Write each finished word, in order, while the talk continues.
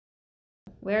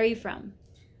Where are you from?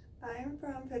 I'm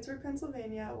from Pittsburgh,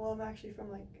 Pennsylvania. Well, I'm actually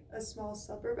from like a small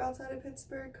suburb outside of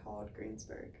Pittsburgh called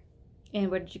Greensburg. And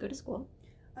where did you go to school?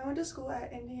 I went to school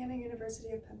at Indiana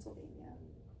University of Pennsylvania.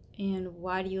 And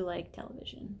why do you like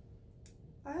television?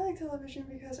 I like television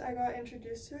because I got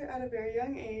introduced to it at a very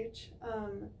young age.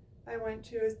 I went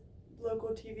to a local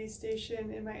TV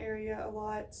station in my area a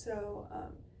lot, so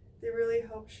they really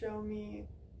helped show me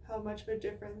how much of a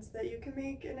difference that you can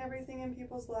make in everything in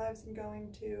people's lives, and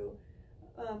going to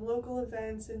local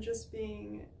events and just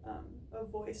being a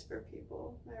voice for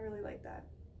people. I really like that.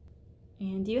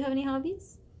 And do you have any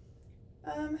hobbies?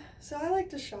 So I like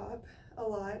to shop a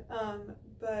lot,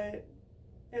 but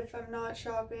if I'm not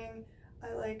shopping,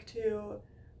 I like to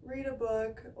read a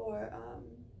book or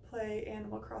play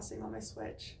Animal Crossing on my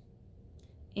Switch.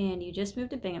 And you just moved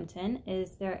to Binghamton.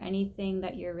 Is there anything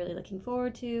that you're really looking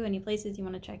forward to? Any places you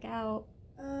want to check out?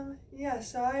 Yeah,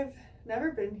 so I've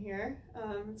never been here,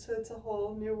 so it's a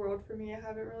whole new world for me. I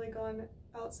haven't really gone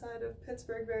outside of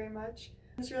Pittsburgh very much.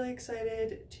 I was really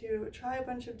excited to try a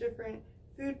bunch of different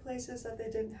food places that they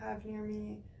didn't have near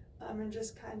me, and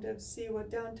just kind of see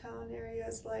what downtown area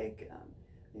is like,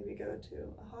 maybe go to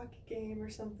a hockey game or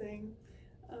something.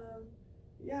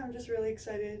 Yeah, I'm just really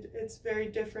excited. It's very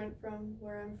different from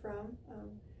where I'm from.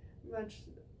 Much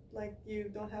like you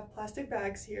don't have plastic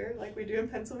bags here like we do in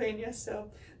Pennsylvania,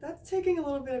 so that's taking a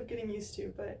little bit of getting used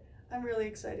to, but I'm really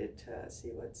excited to see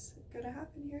what's going to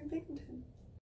happen here in Binghamton.